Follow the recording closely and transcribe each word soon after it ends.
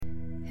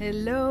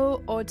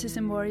Hello,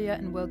 Autism Warrior,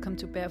 and welcome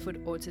to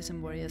Barefoot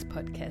Autism Warriors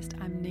podcast.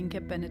 I'm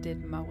Ninka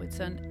Bernadette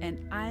Mauritson,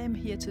 and I am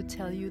here to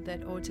tell you that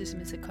autism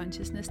is a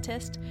consciousness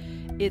test,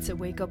 it's a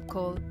wake-up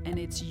call, and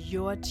it's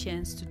your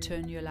chance to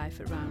turn your life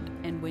around.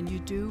 And when you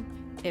do,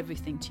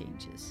 everything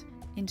changes.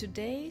 In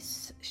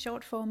today's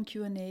short-form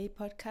Q&A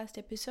podcast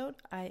episode,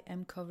 I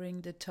am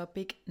covering the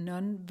topic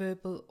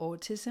non-verbal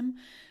autism.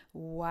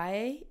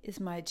 Why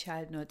is my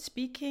child not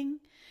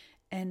speaking?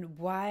 And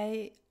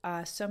why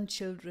are some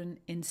children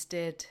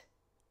instead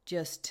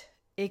just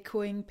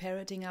echoing,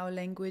 parroting our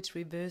language,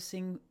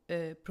 reversing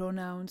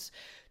pronouns,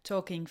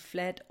 talking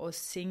flat or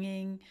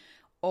singing,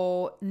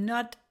 or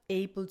not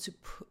able to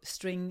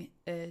string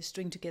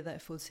together a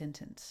full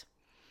sentence?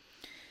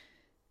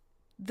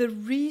 The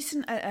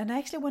reason, and I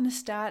actually want to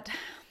start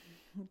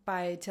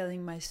by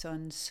telling my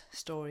son's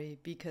story,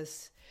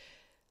 because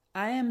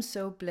I am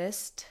so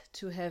blessed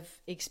to have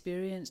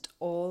experienced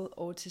all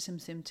autism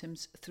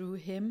symptoms through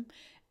him,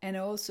 and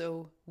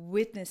also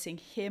witnessing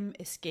him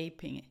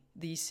escaping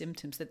these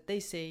symptoms that they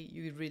say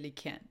you really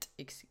can't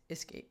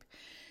escape.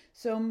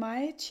 So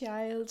my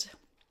child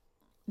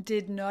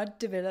did not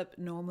develop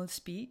normal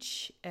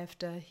speech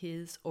after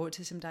his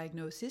autism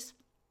diagnosis,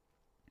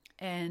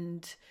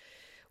 and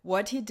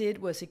what he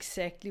did was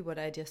exactly what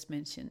I just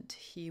mentioned.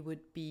 He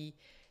would be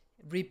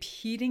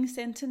repeating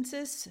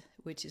sentences,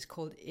 which is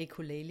called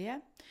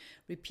echolalia,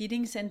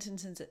 repeating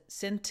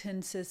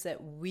sentences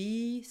that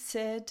we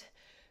said,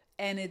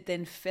 and it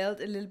then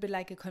felt a little bit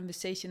like a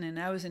conversation, and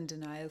I was in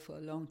denial for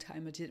a long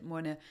time. I didn't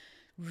want to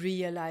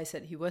realize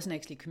that he wasn't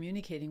actually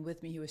communicating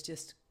with me, he was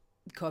just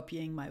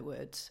copying my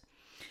words.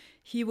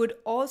 He would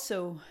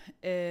also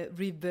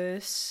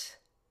reverse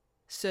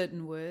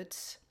certain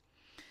words.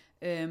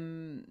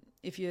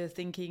 If you're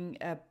thinking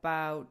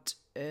about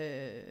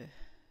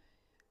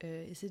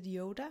is it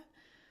Yoda?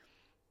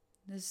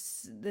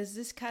 There's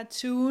this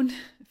cartoon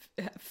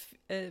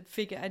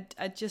figure,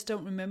 I just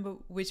don't remember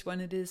which one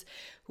it is,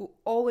 who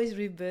always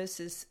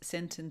reverses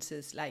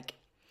sentences like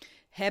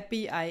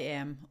happy I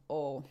am,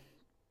 or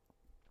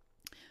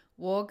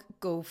walk,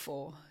 go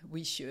for,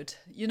 we should.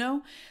 You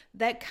know,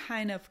 that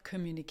kind of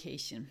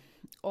communication.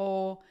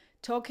 Or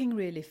talking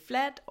really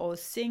flat, or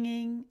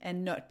singing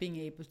and not being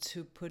able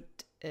to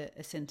put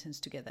a sentence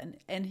together.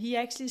 And he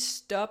actually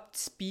stopped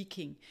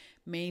speaking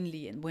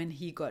mainly and when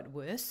he got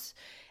worse,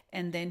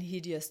 and then he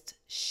just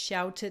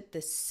shouted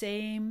the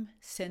same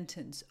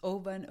sentence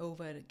over and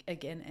over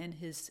again, and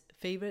his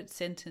favorite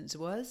sentence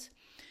was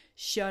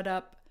shut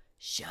up,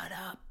 shut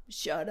up,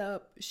 shut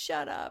up,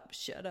 shut up,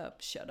 shut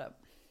up, shut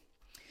up.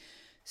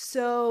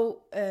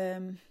 So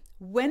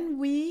when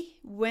we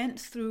went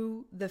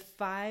through the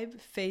 5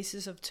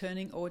 phases of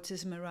turning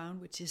autism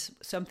around, which is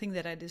something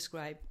that I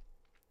describe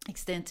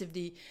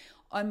extensively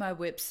on my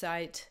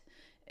website,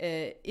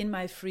 in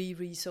my free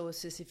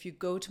resources. If you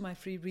go to my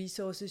free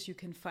resources, you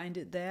can find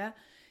it there.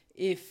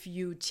 If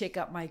you check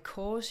out my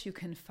course, you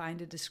can find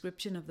a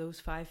description of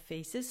those 5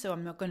 phases. So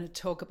I'm not going to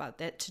talk about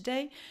that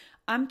today.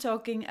 I'm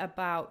talking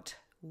about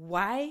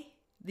why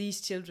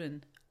these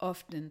children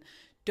often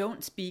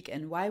don't speak,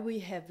 and why we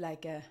have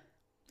like a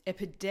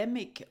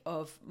epidemic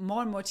of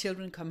more and more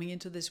children coming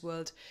into this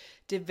world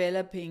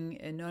developing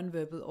a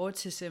nonverbal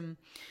autism.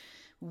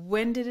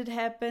 When did it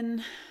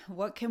happen?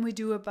 What can we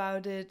do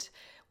about it?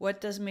 What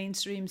does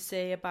mainstream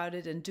say about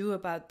it and do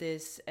about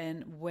this?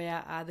 And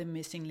where are the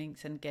missing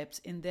links and gaps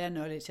in their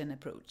knowledge and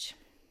approach?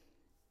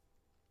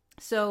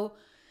 So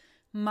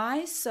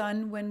my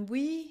son, when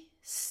we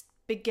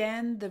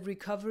began the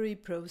recovery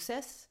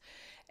process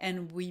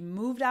and we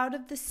moved out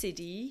of the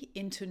city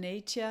into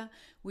nature,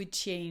 we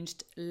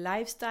changed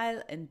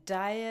lifestyle and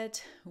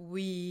diet,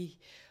 we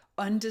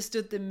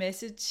understood the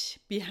message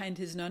behind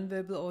his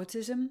nonverbal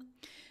autism.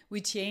 We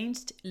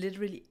changed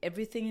literally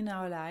everything in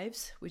our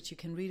lives, which you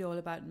can read all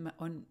about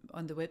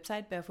on the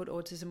website,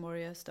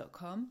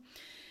 barefootautismwarriors.com.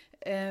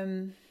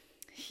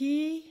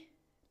 He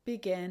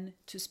began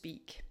to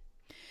speak.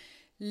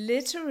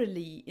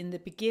 Literally, in the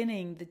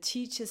beginning, the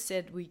teacher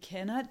said, we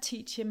cannot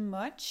teach him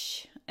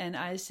much. And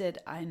I said,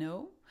 I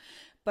know,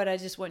 but I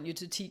just want you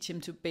to teach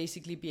him to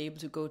basically be able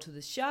to go to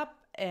the shop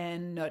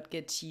and not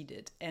get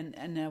cheated.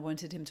 And I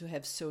wanted him to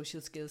have social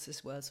skills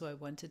as well. So I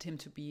wanted him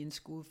to be in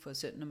school for a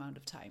certain amount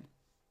of time.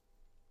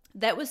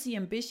 That was the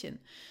ambition.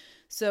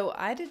 So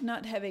I did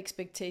not have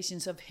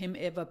expectations of him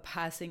ever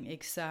passing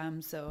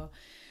exams or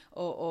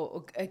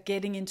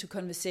getting into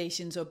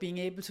conversations or being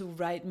able to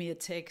write me a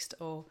text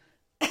or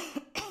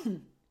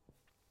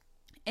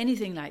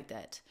anything like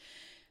that.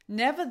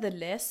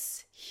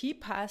 Nevertheless, he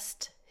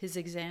passed his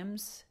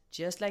exams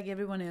just like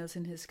everyone else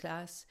in his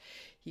class.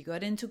 He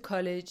got into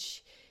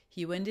college.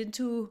 He went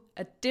into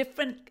a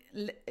different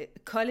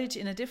college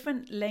in a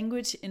different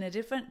language in a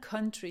different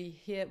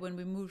country. Here, when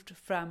we moved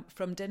from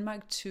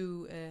Denmark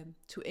to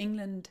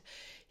England,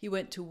 he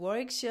went to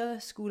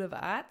Warwickshire School of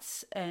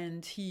Arts,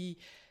 and he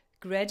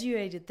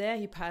graduated there.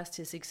 He passed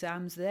his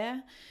exams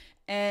there,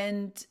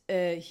 and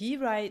he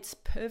writes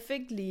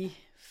perfectly,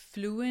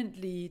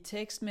 fluently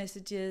text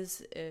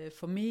messages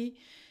for me.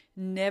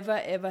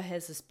 never ever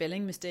has a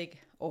spelling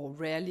mistake, or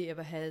rarely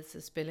ever has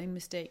a spelling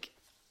mistake.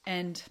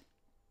 And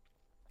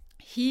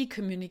he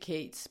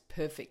communicates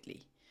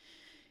perfectly.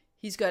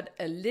 He's got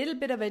a little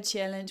bit of a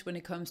challenge when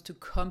it comes to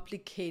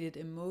complicated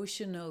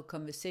emotional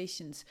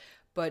conversations,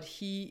 but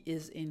he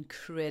is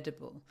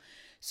incredible.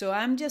 So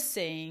I'm just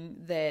saying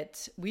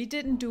that we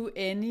didn't do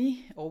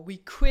we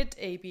quit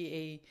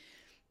ABA,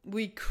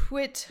 we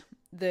quit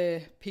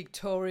the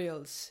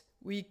pictorials,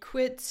 we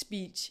quit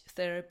speech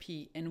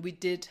therapy, and we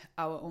did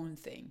our own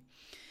thing.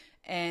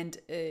 And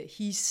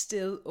he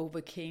still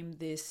overcame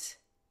this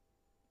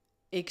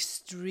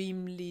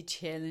extremely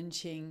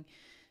challenging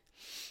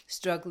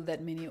struggle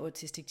that many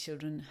autistic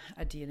children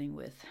are dealing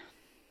with.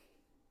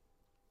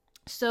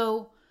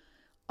 So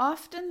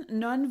often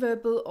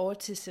nonverbal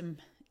autism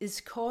is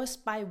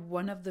caused by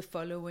one of the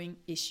following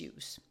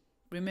issues.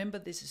 Remember,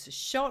 this is a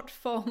short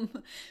form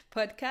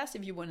podcast.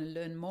 If you want to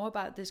learn more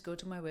about this, go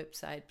to my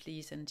website,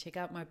 please, and check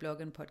out my blog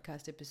and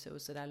podcast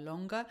episodes that are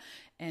longer,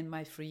 and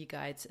my free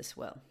guides as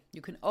well.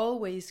 You can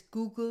always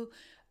Google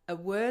a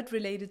word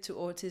related to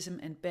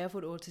autism and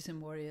Barefoot Autism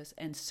Warriors,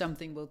 and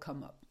something will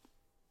come up.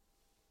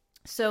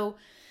 So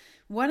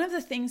one of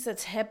the things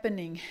that's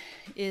happening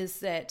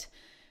is that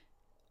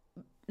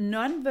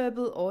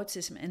nonverbal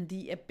autism and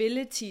the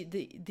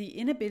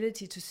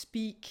inability to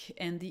speak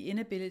and the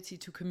inability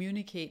to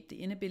communicate,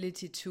 the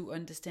inability to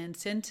understand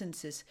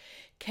sentences,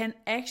 can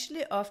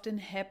actually often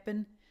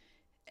happen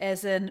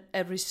as a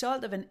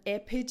result of an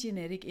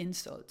epigenetic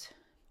insult.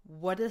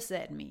 What does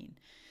that mean?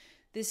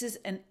 This is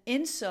an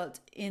insult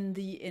in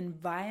the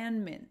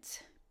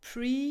environment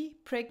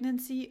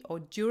pre-pregnancy or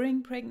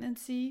during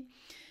pregnancy,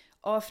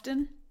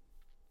 often,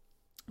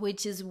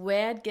 which is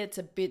where it gets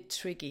a bit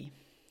tricky.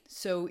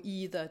 So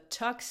either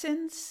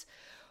toxins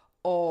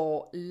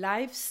or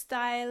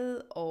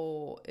lifestyle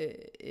or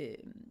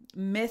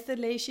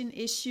methylation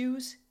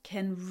issues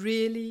can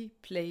really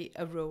play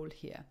a role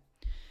here.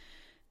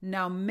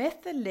 Now,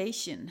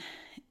 methylation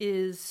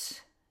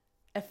is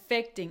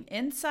affecting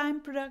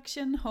enzyme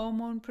production,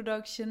 hormone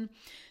production,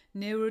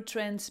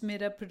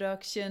 neurotransmitter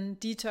production,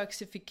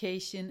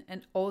 detoxification,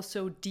 and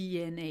also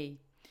DNA.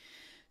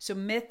 So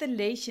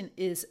methylation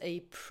is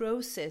a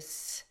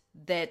process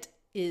that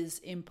is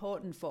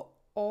important for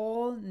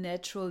all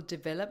natural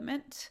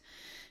development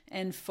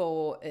and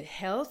for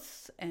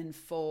health and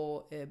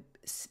for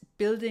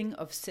building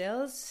of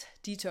cells,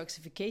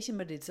 detoxification,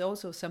 but it's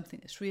also something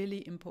that's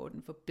really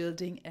important for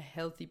building a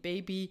healthy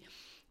baby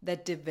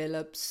that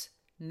develops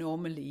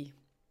normally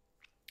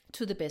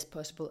to the best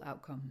possible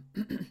outcome.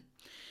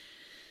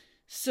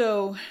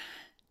 So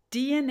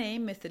DNA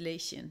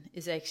methylation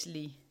is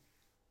actually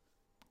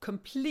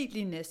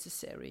completely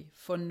necessary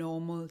for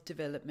normal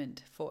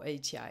development for a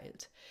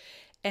child.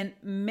 And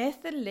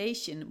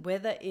methylation,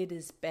 whether it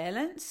is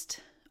balanced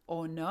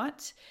or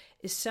not,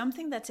 is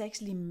something that's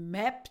actually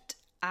mapped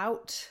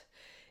out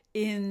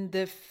in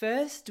the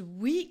first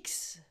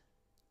weeks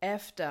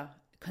after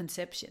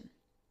conception.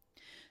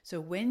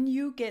 So when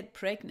you get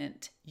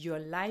pregnant, your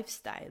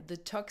lifestyle, the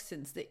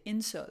toxins, the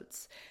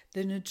insults,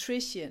 the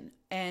nutrition,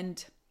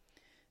 and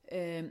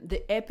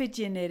the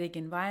epigenetic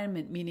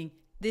environment, meaning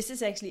this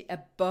is actually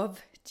above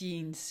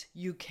genes.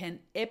 You can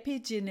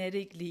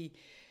epigenetically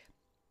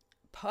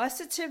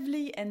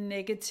positively and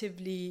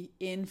negatively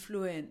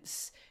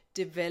influence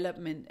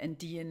development and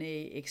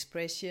DNA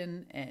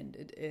expression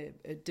and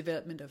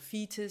development of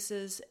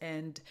fetuses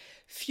and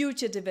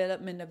future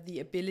development of the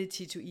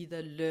ability to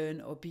either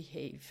learn or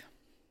behave.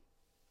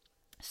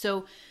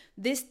 So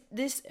this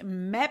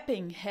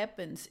mapping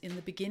happens in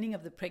the beginning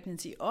of the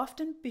pregnancy,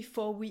 often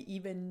before we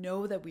even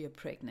know that we are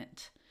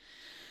pregnant.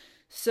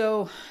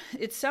 So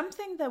it's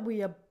something that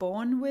we are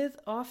born with,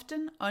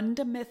 often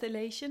under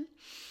methylation,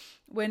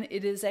 when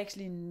it is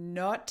actually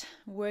not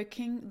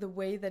working the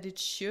way that it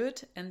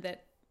should, and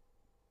that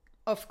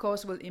of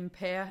course will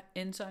impair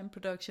enzyme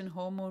production,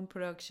 hormone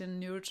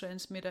production,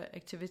 neurotransmitter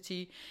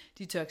activity,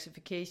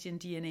 detoxification,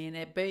 DNA,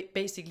 and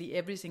basically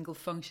every single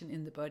function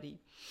in the body.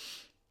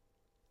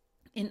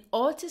 In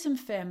autism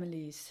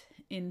families,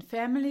 in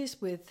families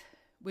with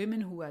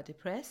women who are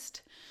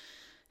depressed,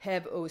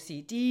 have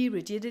OCD,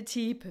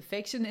 rigidity,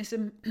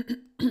 perfectionism,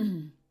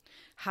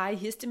 high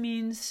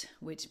histamines,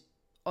 which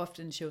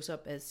often shows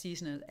up as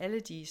seasonal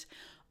allergies,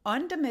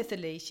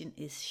 undermethylation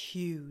is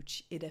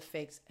huge. It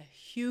affects a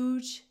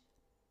huge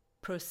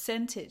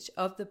percentage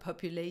of the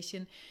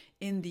population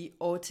in the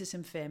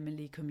autism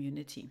family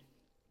community.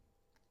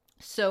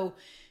 So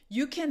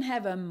you can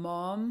have a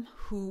mom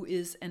who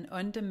is an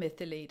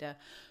undermethylator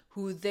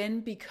who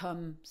then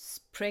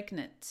becomes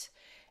pregnant,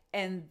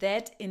 and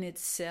that in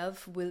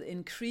itself will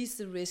increase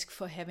the risk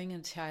for having a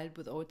child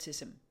with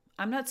autism.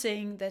 I'm not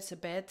saying that's a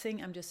bad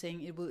thing, I'm just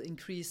saying it will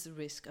increase the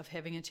risk of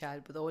having a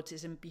child with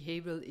autism,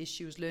 behavioral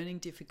issues, learning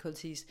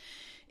difficulties.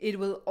 It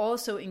will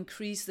also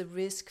increase the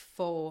risk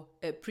for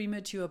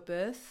premature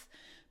birth,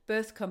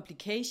 birth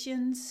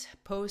complications,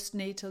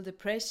 postnatal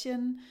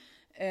depression,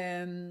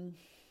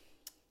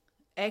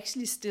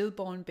 actually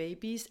stillborn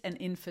babies, and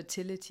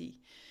infertility.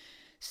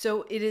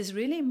 So it is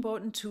really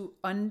important to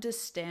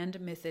understand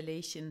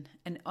methylation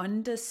and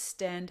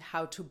understand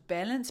how to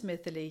balance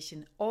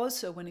methylation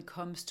also when it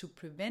comes to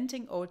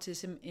preventing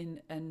autism in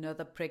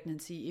another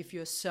pregnancy if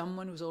you're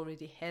someone who's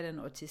already had an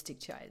autistic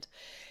child.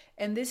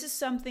 And this is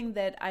something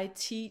that I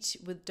teach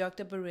with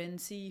Dr.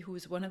 Berenzi, who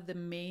is one of the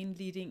main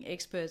leading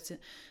experts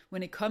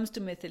when it comes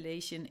to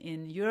methylation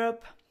in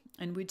Europe.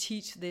 And we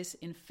teach this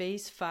in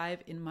phase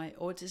 5 in my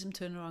Autism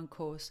Turnaround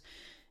course.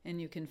 And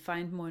you can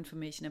find more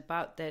information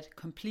about that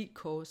complete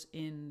course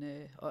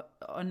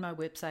on my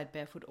website,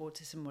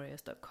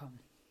 barefootautismwarriors.com.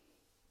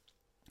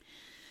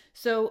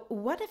 So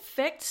what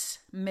affects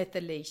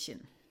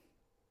methylation?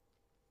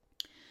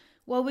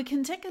 Well, we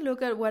can take a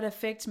look at what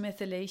affects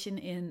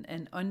methylation in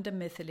an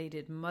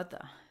undermethylated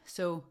mother.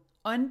 So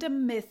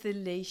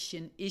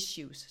undermethylation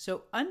issues.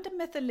 So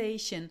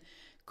undermethylation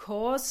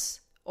causes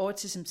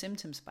autism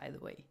symptoms, by the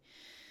way.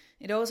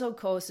 It also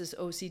causes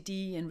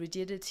OCD and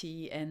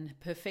rigidity and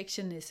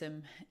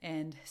perfectionism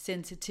and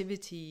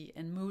sensitivity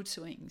and mood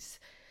swings,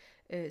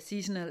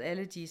 seasonal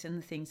allergies and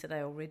the things that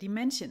I already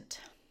mentioned.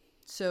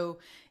 So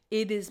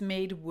it is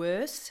made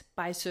worse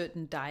by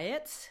certain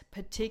diets,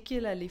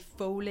 particularly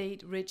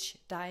folate-rich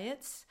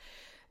diets,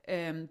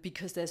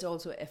 because there's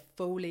also a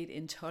folate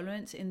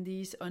intolerance in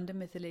these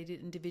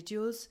undermethylated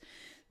individuals.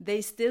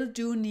 They still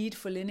do need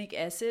folinic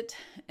acid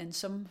and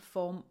some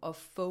form of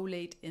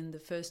folate in the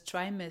first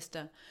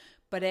trimester,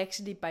 but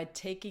actually by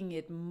taking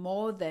it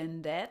more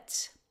than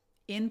that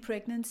in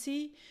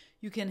pregnancy,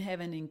 you can have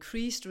an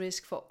increased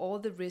risk for all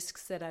the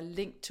risks that are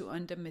linked to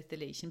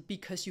undermethylation,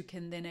 because you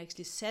can then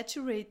actually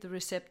saturate the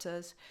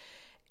receptors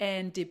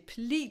and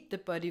deplete the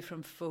body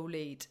from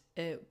folate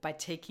by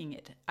taking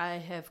it. I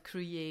have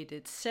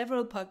created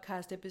several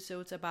podcast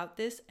episodes about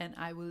this, and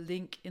I will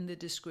link in the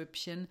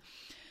description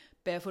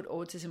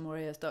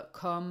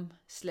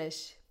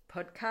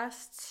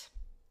barefootautismwarriors.com/podcasts.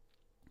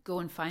 Go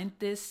and find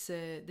this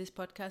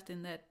podcast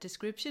in that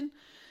description,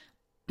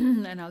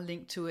 and I'll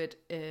link to it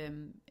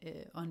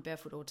on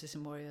Barefoot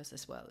Autism Warriors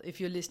as well, if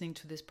you're listening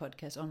to this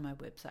podcast on my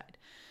website,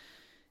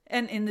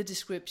 and in the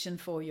description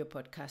for your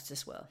podcast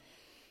as well.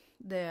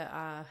 There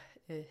are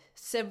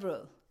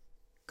several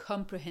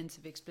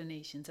comprehensive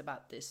explanations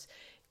about this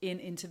in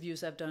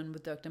interviews I've done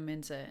with Dr.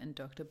 Mensa and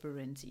Dr.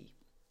 Berenzi.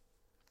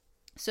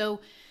 So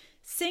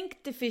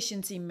zinc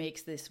deficiency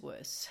makes this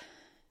worse.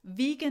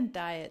 Vegan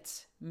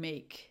diets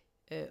make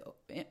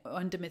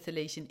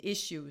undermethylation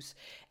issues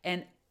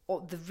and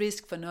the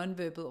risk for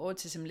nonverbal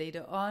autism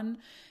later on,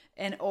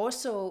 and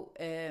also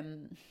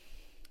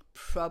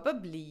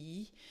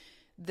probably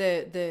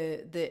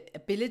the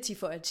ability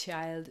for a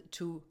child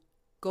to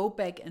go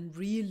back and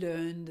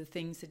relearn the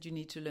things that you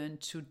need to learn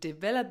to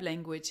develop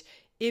language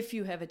if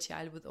you have a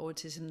child with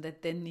autism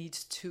that then need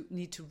to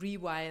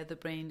rewire the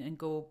brain and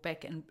go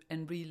back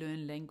and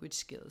relearn language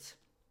skills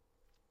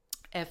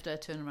after a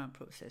turnaround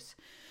process.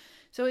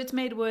 So it's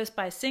made worse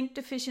by zinc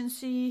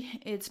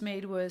deficiency, it's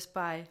made worse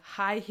by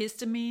high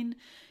histamine,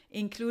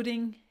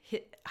 including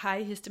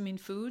high histamine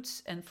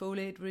foods and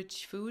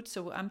folate-rich foods.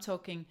 So I'm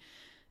talking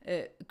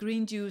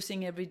green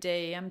juicing every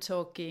day, I'm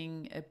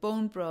talking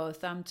bone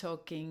broth, I'm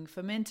talking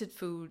fermented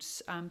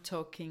foods, I'm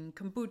talking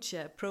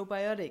kombucha,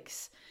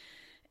 probiotics.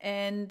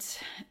 And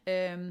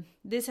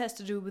this has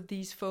to do with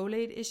these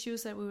folate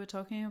issues that we were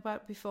talking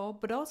about before,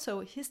 but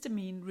also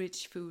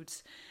histamine-rich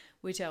foods,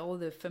 which are all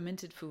the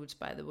fermented foods,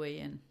 by the way,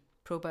 and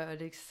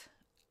probiotics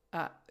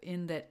are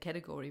in that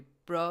category.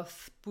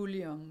 Broth,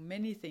 bouillon,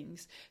 many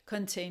things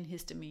contain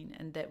histamine,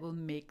 and that will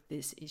make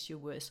this issue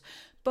worse,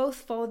 both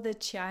for the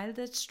child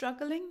that's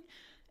struggling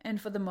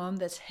and for the mom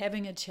that's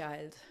having a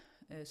child.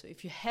 So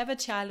if you have a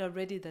child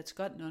already that's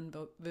got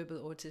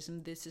nonverbal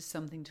autism, this is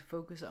something to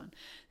focus on.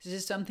 This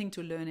is something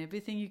to learn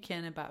everything you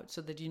can about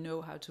so that you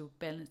know how to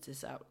balance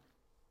this out.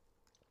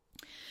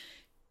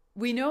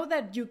 We know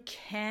that you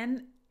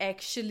can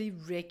actually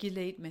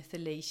regulate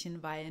methylation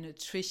via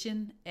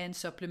nutrition and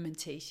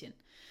supplementation.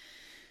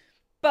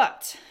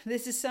 But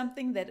this is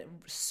something that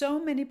so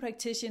many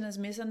practitioners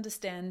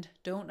misunderstand,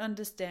 don't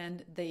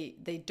understand.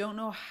 They don't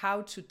know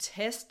how to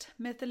test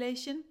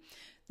methylation.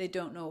 They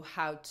don't know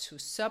how to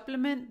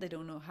supplement. They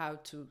don't know how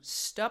to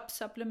stop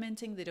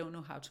supplementing. They don't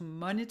know how to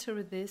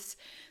monitor this.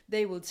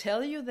 They will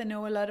tell you they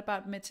know a lot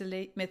about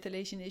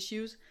methylation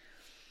issues,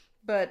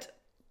 but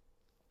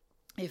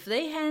if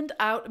they hand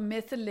out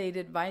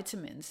methylated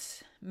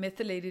vitamins,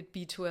 methylated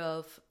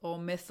B12 or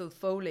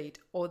methylfolate,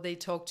 or they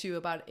talk to you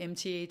about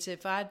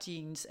MTHFR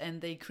genes and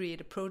they create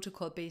a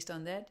protocol based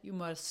on that, you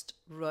must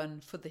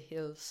run for the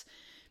hills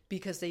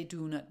because they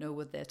do not know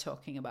what they're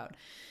talking about.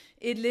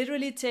 It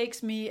literally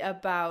takes me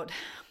about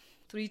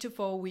 3 to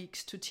 4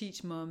 weeks to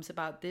teach moms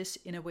about this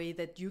in a way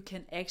that you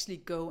can actually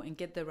go and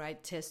get the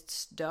right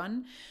tests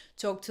done,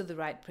 talk to the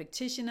right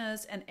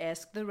practitioners, and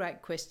ask the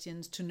right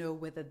questions to know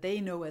whether they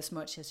know as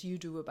much as you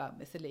do about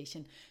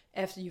methylation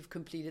after you've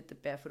completed the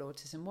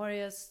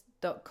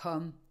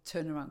barefootautismwarriors.com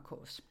turnaround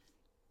course.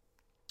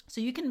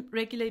 So you can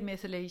regulate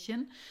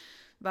methylation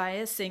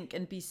via zinc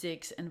and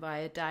B6 and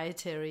via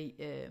dietary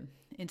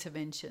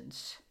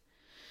interventions.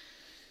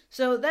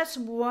 So that's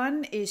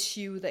one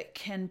issue that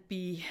can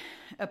be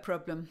a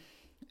problem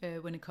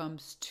when it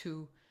comes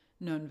to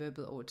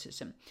nonverbal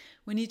autism.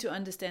 We need to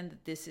understand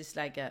that this is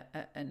like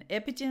an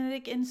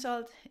epigenetic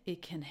insult.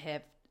 It can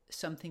have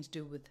something to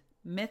do with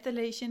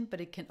methylation, but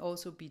it can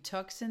also be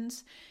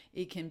toxins.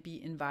 It can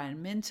be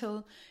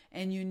environmental,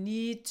 and you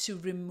need to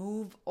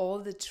remove all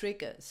the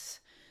triggers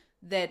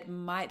that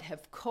might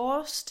have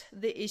caused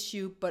the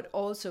issue, but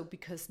also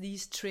because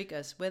these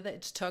triggers, whether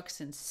it's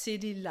toxins,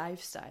 city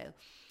lifestyle,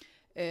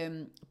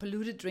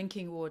 polluted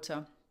drinking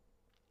water,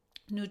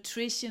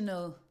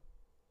 nutritional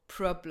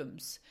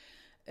problems,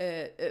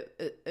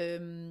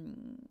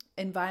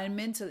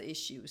 environmental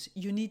issues,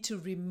 you need to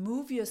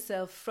remove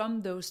yourself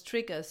from those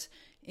triggers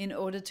in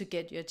order to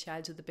get your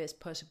child to the best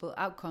possible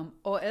outcome.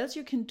 Or else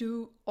you can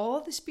do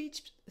all the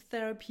speech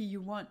therapy you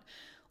want,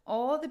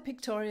 all the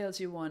pictorials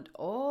you want,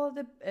 all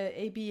the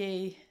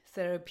ABA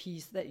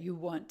therapies that you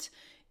want.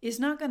 It's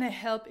not going to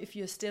help if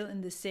you're still in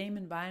the same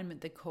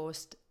environment that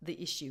caused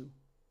the issue.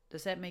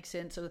 Does that make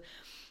sense? So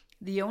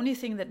the only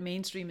thing that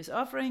mainstream is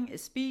offering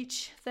is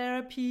speech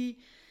therapy,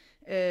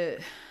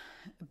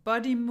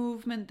 body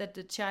movement that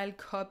the child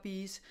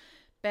copies,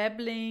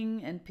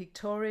 babbling and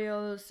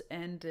pictorials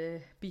and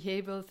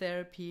behavioral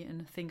therapy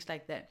and things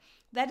like that.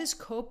 That is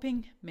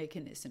coping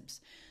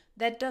mechanisms.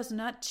 That does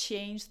not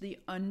change the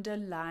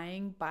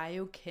underlying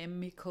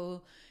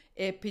biochemical,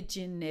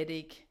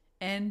 epigenetic,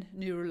 and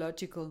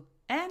neurological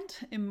and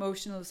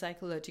emotional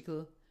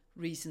psychological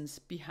reasons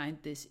behind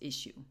this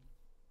issue.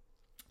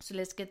 So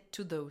let's get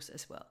to those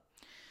as well.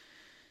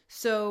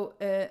 So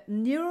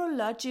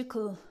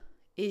neurological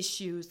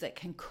issues that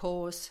can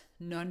cause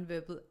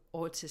nonverbal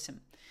autism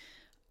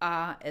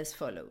are as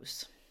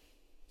follows.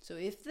 So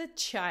if the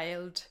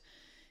child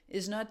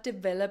is not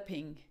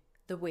developing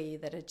the way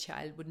that a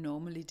child would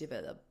normally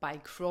develop, by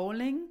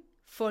crawling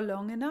for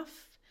long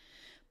enough,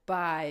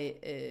 by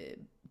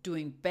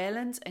doing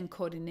balance and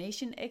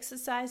coordination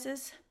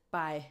exercises,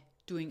 by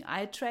doing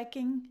eye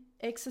tracking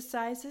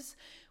exercises,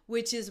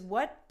 which is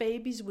what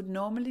babies would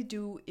normally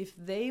do if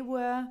they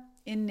were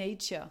in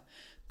nature,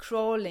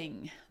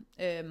 crawling,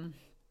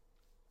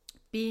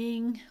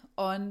 being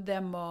on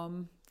their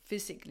mom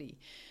physically,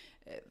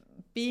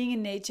 being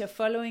in nature,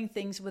 following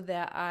things with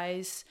their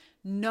eyes,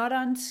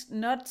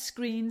 not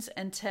screens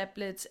and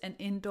tablets and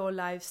indoor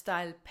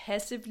lifestyle,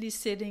 passively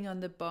sitting on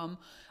the bum,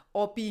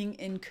 or being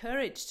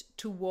encouraged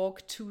to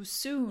walk too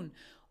soon,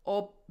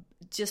 or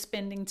just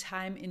spending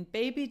time in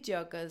baby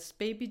joggers,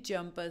 baby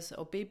jumpers,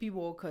 or baby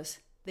walkers.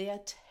 They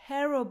are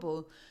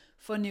terrible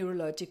for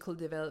neurological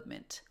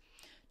development.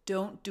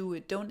 Don't do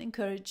it. Don't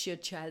encourage your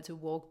child to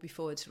walk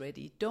before it's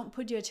ready. Don't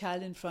put your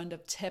child in front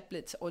of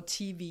tablets or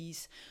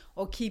TVs,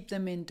 or keep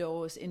them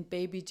indoors in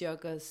baby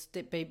joggers,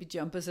 baby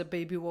jumpers, or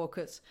baby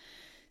walkers.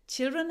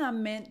 Children are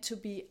meant to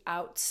be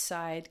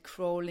outside,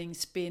 crawling,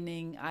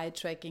 spinning, eye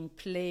tracking,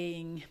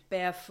 playing,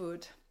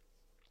 barefoot,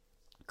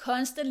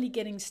 constantly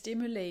getting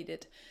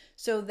stimulated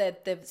so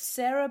that the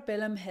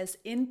cerebellum has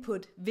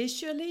input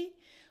visually,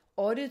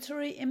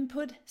 auditory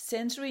input,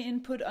 sensory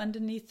input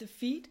underneath the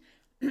feet,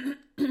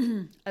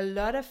 a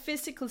lot of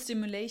physical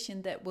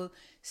stimulation that will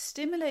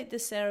stimulate the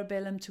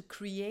cerebellum to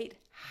create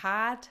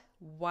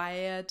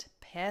hardwired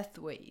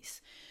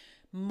pathways,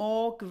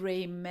 more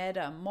gray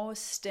matter, more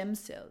stem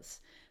cells.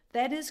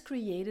 That is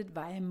created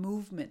via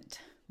movement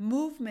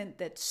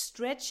that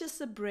stretches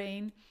the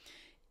brain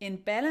in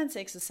balance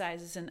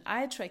exercises and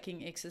eye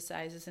tracking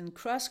exercises and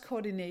cross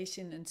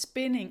coordination and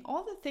spinning,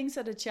 all the things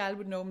that a child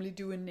would normally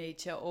do in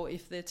nature, or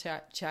if the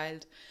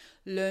child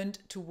learned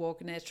to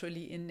walk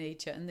naturally in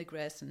nature in the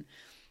grass, and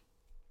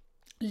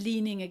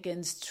leaning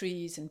against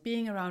trees and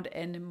being around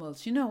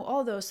animals,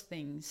 all those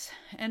things.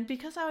 And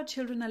because our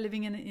children are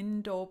living in an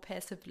indoor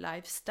passive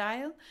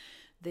lifestyle,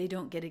 they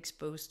don't get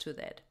exposed to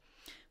that,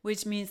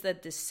 which means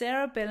that the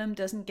cerebellum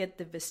doesn't get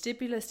the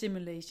vestibular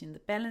stimulation, the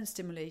balance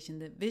stimulation,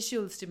 the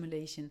visual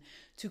stimulation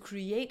to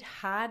create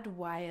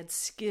hardwired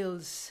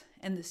skills.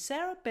 And the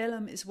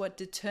cerebellum is what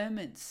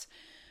determines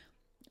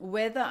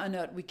whether or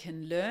not we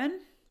can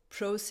learn,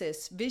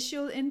 process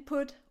visual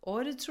input,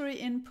 auditory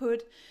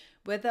input,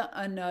 whether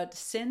or not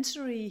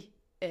sensory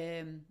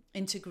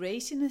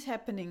integration is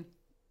happening,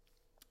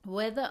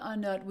 whether or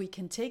not we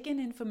can take in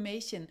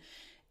information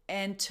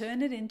and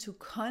turn it into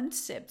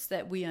concepts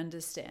that we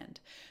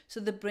understand. So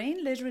the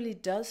brain literally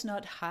does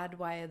not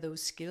hardwire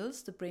those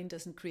skills. The brain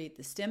doesn't create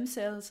the stem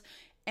cells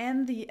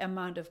and the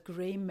amount of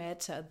gray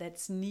matter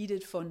that's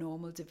needed for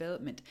normal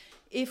development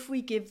if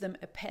we give them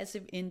a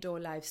passive indoor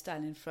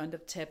lifestyle in front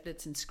of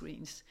tablets and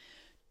screens.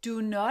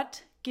 Do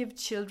not give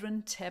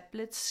children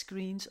tablets,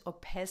 screens, or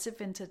passive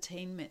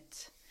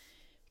entertainment.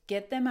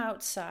 Get them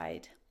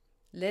outside.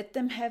 Let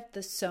them have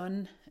the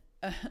sun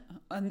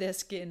on their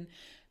skin,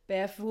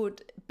 bare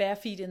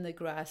feet in the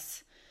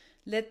grass.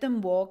 Let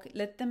them walk,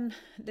 let them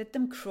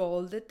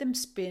crawl, let them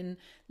spin,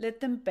 let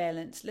them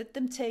balance, let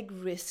them take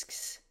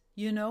risks.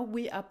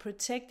 We are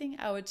protecting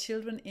our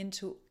children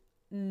into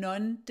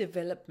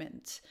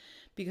non-development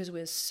because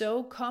we're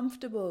so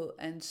comfortable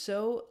and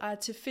so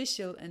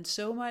artificial and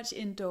so much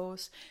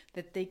indoors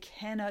that they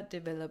cannot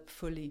develop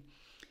fully.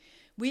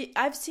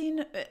 I've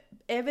seen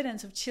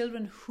evidence of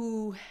children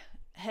who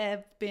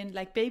have been,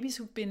 like babies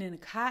who've been in a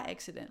car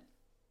accident,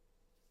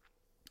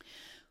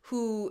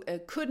 who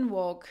couldn't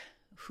walk,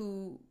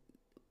 who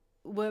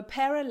were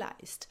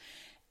paralyzed,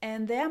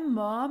 and their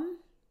mom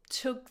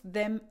took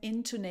them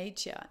into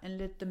nature and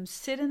let them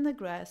sit in the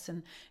grass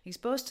and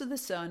exposed to the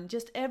sun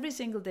just every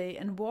single day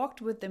and walked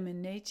with them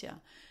in nature.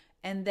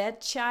 And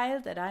that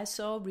child that I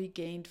saw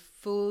regained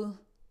full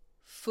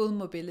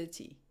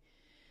mobility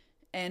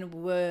and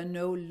were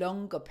no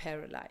longer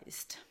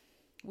paralyzed.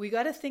 We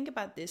got to think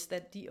about this,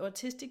 that the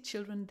autistic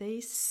children,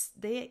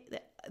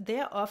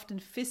 they're often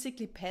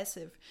physically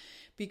passive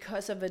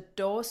because of a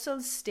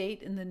dorsal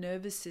state in the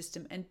nervous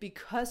system and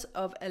because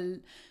of a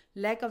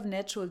lack of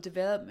natural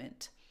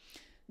development.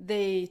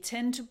 They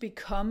tend to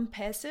become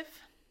passive.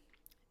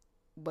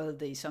 Well,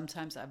 they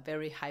sometimes are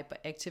very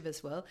hyperactive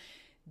as well.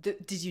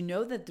 Did you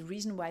know that the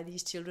reason why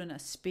these children are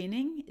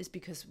spinning is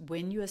because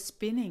when you are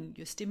spinning,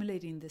 you're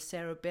stimulating the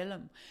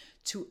cerebellum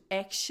to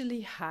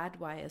actually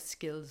hardwire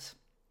skills,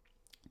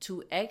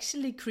 to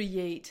actually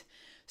create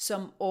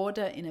some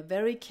order in a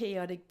very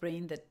chaotic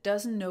brain that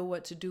doesn't know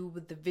what to do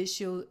with the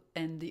visual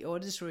and the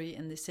auditory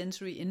and the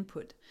sensory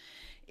input.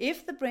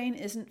 If the brain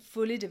isn't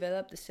fully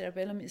developed, the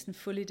cerebellum isn't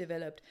fully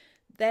developed,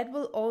 that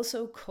will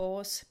also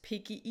cause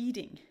picky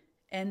eating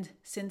and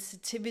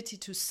sensitivity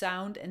to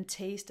sound and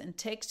taste and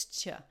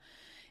texture.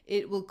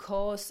 It will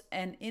cause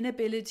an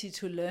inability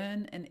to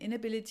learn, an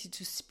inability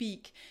to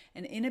speak,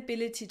 an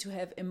inability to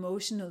have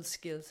emotional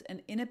skills,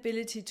 an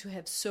inability to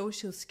have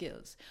social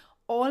skills.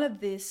 All of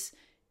this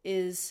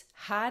is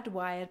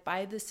hardwired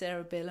by the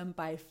cerebellum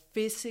by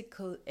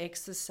physical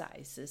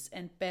exercises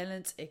and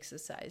balance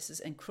exercises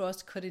and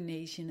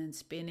cross-coordination and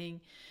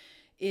spinning.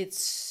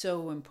 It's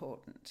so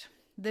important.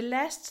 The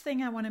last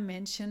thing I want to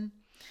mention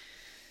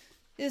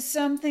is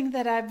something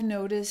that I've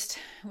noticed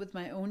with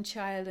my own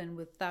child and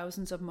with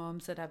thousands of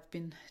moms that I've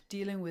been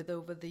dealing with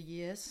over the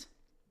years.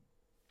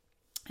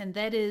 And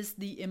that is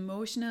the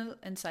emotional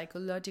and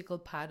psychological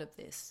part of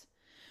this.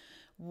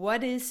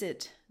 What is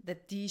it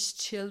that these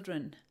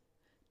children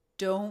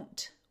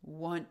don't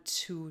want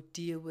to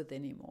deal with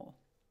anymore?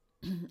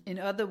 In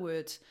other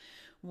words,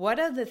 what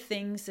are the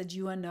things that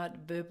you are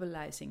not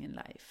verbalizing in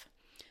life?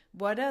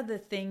 What are the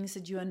things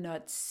that you are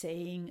not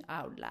saying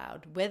out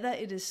loud? Whether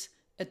it is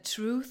a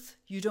truth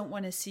you don't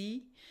want to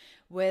see,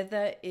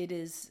 whether it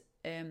is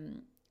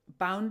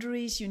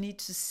boundaries you need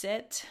to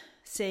set,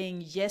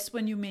 saying yes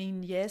when you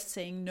mean yes,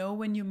 saying no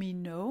when you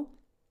mean no,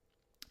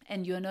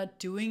 and you're not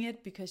doing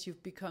it because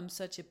you've become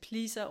such a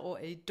pleaser or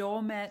a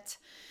doormat.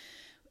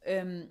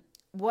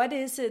 What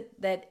is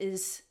it that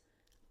is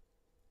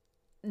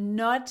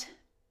not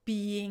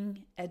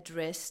being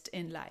addressed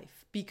in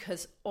life?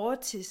 Because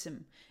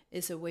autism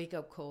is a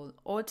wake-up call.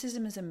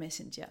 Autism is a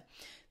messenger.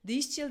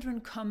 These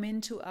children come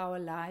into our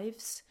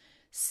lives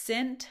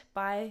sent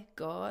by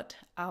God,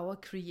 our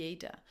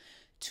Creator,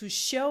 to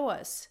show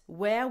us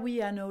where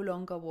we are no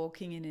longer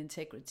walking in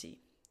integrity,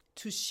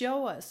 to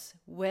show us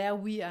where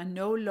we are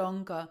no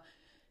longer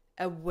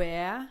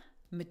aware,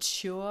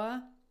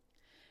 mature,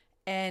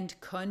 and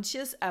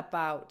conscious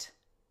about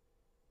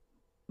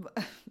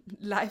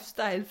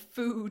lifestyle,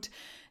 food,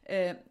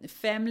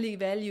 family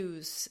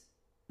values,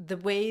 the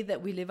way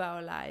that we live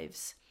our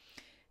lives.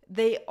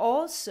 They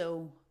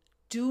also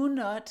do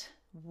not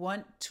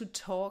want to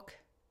talk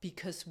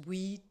because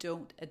we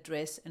don't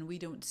address and we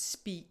don't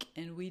speak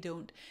and we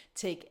don't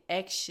take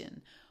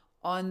action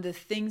on the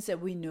things that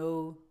we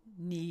know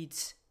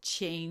needs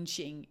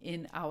changing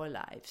in our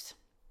lives.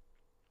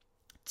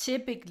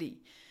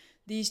 Typically,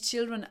 these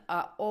children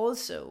are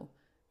also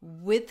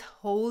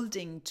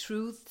withholding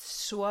truth,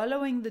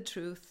 swallowing the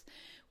truth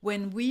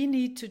when we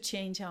need to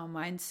change our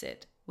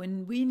mindset,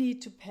 when we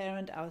need to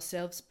parent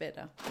ourselves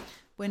better,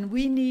 when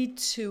we need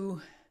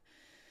to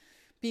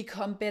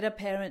become better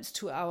parents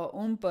to our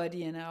own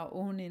body and our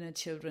own inner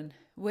children,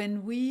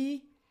 when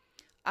we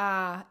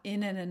are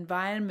in an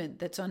environment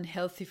that's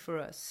unhealthy for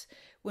us,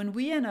 when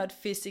we are not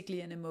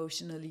physically and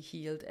emotionally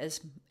healed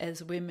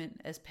as women,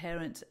 as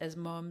parents, as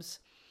moms,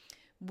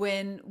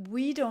 when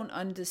we don't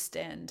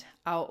understand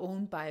our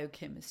own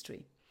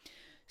biochemistry.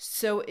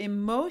 So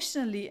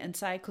emotionally and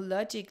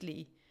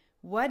psychologically,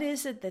 what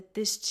is it that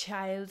this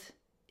child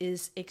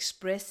is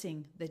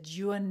expressing that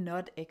you are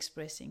not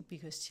expressing?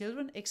 Because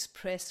children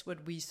express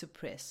what we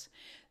suppress.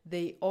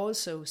 They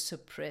also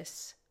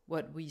suppress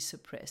what we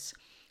suppress.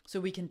 So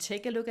we can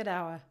take a look at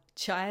our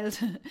child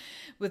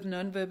with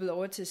nonverbal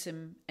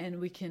autism and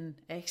we can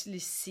actually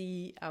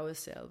see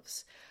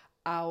ourselves,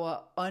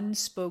 our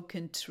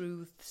unspoken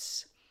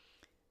truths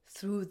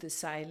through the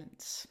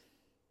silence.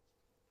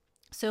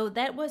 So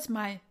that was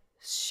my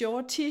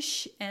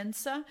shortish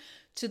answer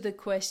to the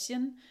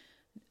question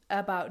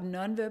about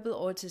nonverbal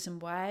autism.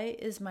 Why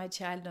is my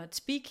child not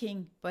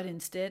speaking, but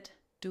instead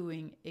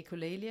doing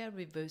echolalia,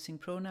 reversing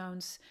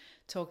pronouns,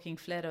 talking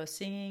flat or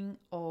singing,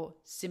 or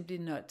simply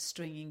not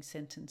stringing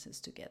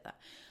sentences together?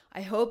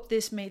 I hope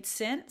this made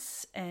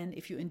sense, and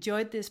if you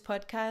enjoyed this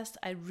podcast,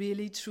 I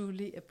really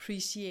truly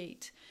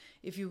appreciate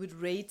if you would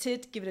rate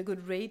it, give it a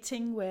good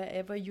rating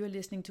wherever you're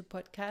listening to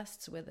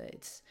podcasts, whether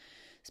it's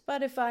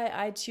Spotify,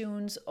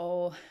 iTunes,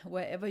 or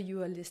wherever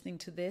you are listening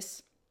to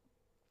this.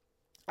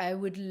 I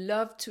would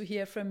love to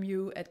hear from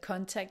you at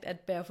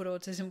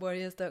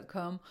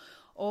contact@barefootautismwarriors.com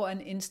or on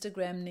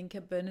Instagram,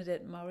 Ninka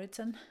Bernadette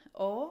Mauriton,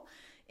 or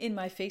in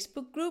my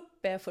Facebook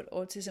group,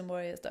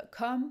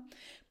 barefootautismwarriors.com.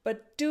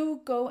 But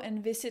do go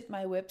and visit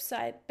my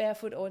website,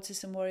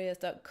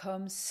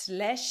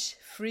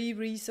 barefootautismwarriors.com/free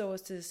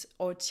resources,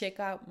 or check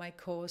out my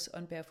course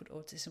on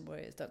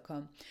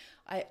barefootautismwarriors.com.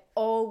 I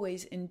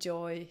always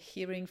enjoy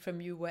hearing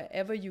from you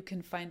wherever you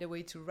can find a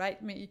way to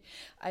write me.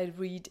 I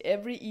read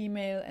every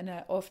email, and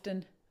I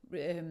often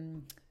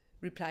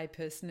reply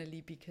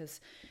personally,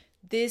 because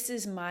this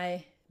is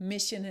my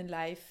mission in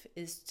life,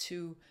 is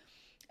to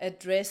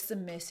address the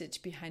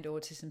message behind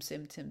autism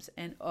symptoms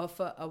and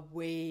offer a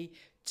way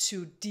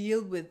to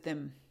deal with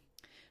them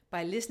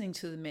by listening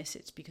to the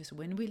message, because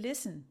when we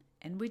listen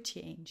and we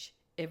change,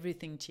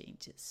 everything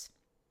changes.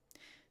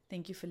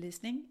 Thank you for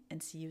listening,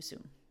 and see you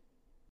soon.